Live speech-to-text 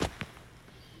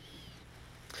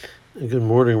Good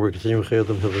morning. We're continuing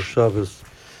Hilchos Shabbos,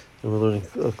 and we're learning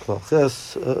Klal,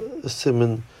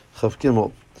 Siman, Chav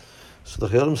Gimel. So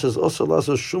the Chayyim says, "Also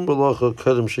lasos shum Melacha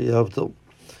kadem sheyavdil."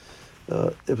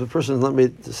 If the person has not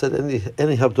said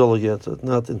any Havdalah yet,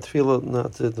 not in Tefillah,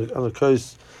 not on a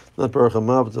kos, not Baruch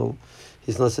HaMavdil,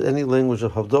 he's not said any language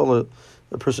of Havdalah,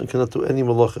 a person cannot do any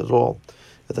Melacha at all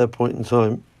at that point in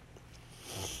time.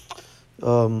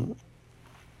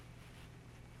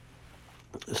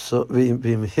 So being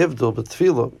hivdal but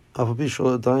tefillah,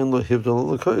 avabishal adayin lo hivdal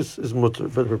l'kos is mutter.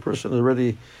 But if a person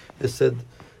already has said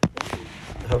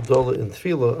havdalah in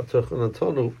tefillah atachon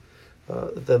atonu,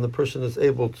 then the person is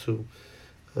able to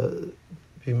do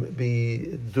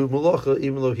malacha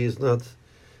even though he is not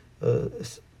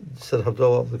said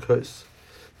havdalah l'kos.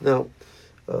 Now,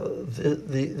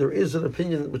 there is an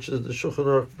opinion which is the Shulchan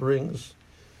Aruch brings,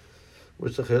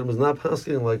 which the Chayyim is not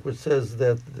passing like, which says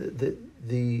that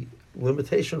the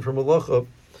limitation for Melacha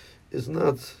is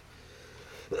not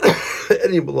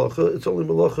any Melacha, it's only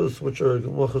Melachas which are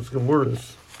Melachas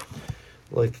Gemuras,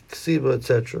 like Ksiva,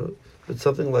 etc. It's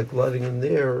something like lighting a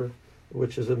nair,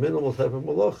 which is a minimal type of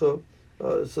Melacha,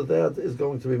 so that is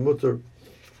going to be mutter.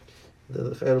 Then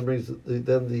the Chayyim brings,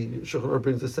 then the Shulchan Aruch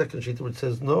brings the second sheet which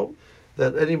says no,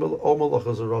 that all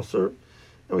Melachas are Aser,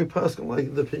 and we pass on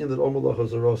like the opinion that all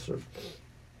Melachas are Aser.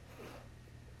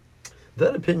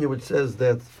 That opinion which says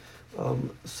that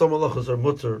some halachas are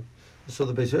mutter, so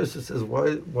the Beis Yosef says,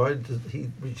 why did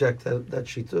he reject that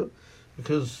shita?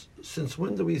 Because since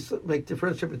when do we make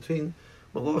differentiate between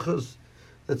malachas,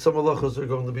 that some halachas are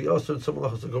going to be asur and some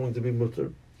halachas are going to be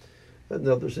mutter? And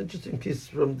now there's an interesting piece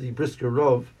from the Brisker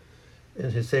Rav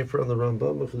in his Sefer on the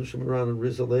Rambam, Chedushim Moran and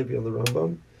Rizal Levi on the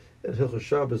Rambam, and Hilchos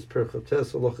Shabbos Per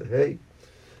Chates Halacha Hey.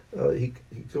 He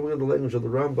going on the language of the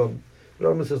Rambam. The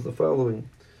Rambam says the following.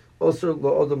 Also,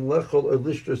 la'adam lechol or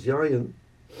lishtras yayin.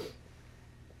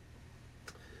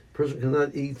 Person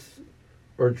cannot eat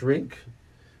or drink.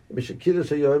 Mishakidas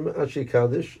hayom ashi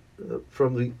kaddish.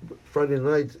 From the Friday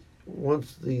night,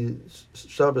 once the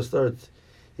Shabbos starts,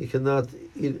 he cannot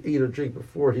eat or drink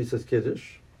before he says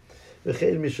kiddush.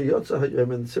 V'chein mishayotza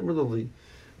hayom, and similarly,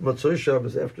 Matzoi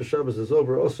Shabbos, after Shabbos is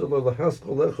over, also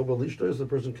la'haskol lechol b'lishtras, the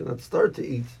person cannot start to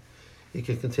eat. He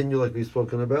can continue like we've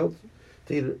spoken about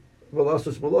to eat.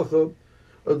 Malasus malacha,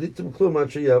 or litim klum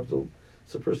acha yavdil.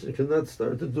 So a person cannot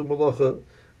start to do malacha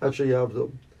acha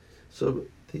yavdil. So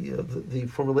the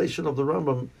formulation of the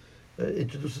Rambam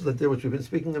introduces that there, which we've been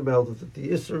speaking about, that the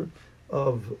isser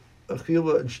of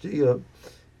achila and shtiya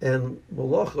and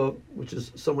malacha, which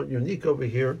is somewhat unique over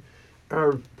here,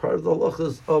 are part of the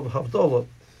halachas of Havdalah.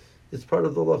 It's part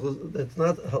of the halachas. That's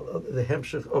not the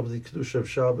hemshech of the kedusha of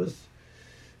Shabbos.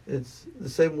 It's the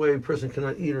same way a person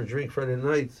cannot eat or drink Friday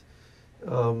night.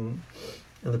 And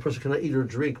the person cannot eat or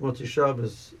drink Motzei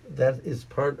Shabbos. That is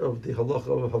part of the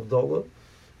halacha of Havdalah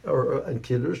and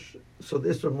Kiddush. So the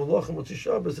Isra Melacha Motzei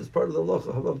Shabbos is part of the halacha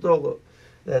of Havdalah.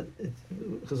 That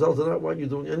Chazal do not want you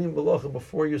doing any Melacha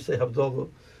before you say Havdalah,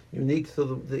 unique to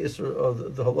the Isra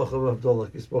of the halacha of Havdalah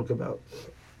like we spoke about.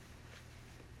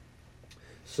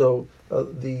 So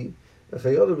the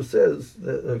Chayyim says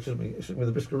that,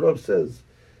 the Brisker Rav says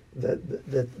that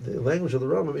the language of the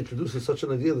Rambam introduces such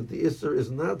an idea that the Isser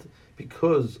is not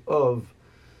because of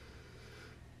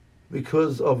the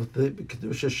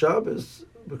Kedusha Shabbos,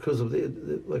 because of the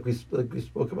like we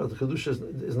spoke about, the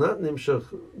Kedusha is not Nimshach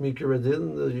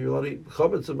Mikaradin, you're allowed to eat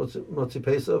Chametz and Motzi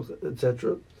Pesach,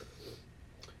 etc.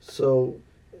 So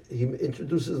he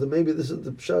introduces that maybe this is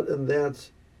the pshat in that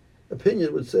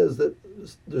opinion, which says that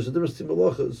there's a difference between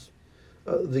malachas.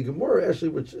 The Gemara actually,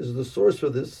 which is the source for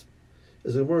this,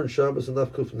 is the Gemara in Shabbos and Daf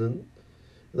Kufnin.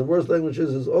 The Gemara's language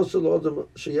is also l'adam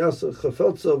sheyasa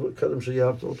chafeltza kadem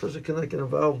sheyavdil. A person cannot get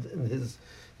involved in his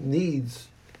needs,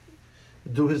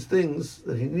 do his things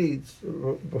that he needs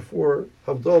before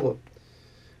Havdalah.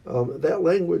 That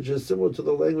language is similar to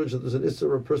the language that there's an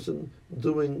issur of a person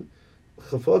doing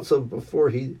chafeltza before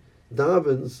he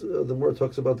davens. The Gemara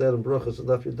talks about that in Brachos and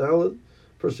Daf Yudalad.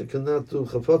 A person cannot do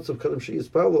chafeltza kadem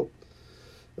sheyispalo.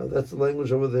 That's the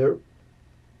language over there.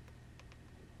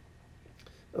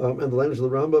 And the language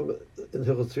of the Rambam in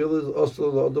Hilchos Tefillah is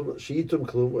also l'adam sheyitum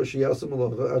klum or sheyasem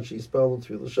malacha ad sheyispal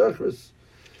tefillah shachris,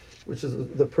 which is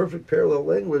the perfect parallel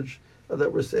language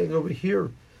that we're saying over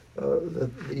here.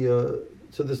 To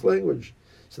this language,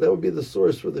 so that would be the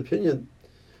source for the opinion,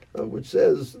 which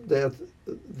says that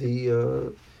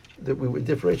that we would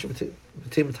differentiate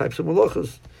between the types of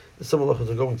malachas. Some malachas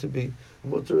are going to be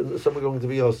mutter and some are going to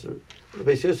be aser. The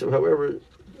Beis Yosef, however,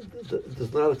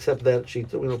 does not accept that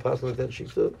shita. We don't pass like that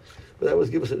shita, but that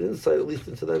would give us an insight, at least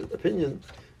into that opinion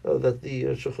that the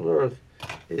Shulchan Aruch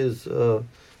is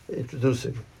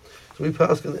introducing. So we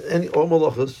pass on all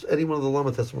malachas, any one of the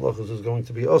lamates malachas is going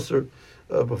to be usher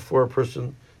before a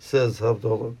person says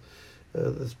Havdalah.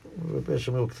 This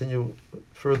will continue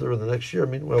further in the next year.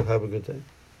 Meanwhile, have a good day.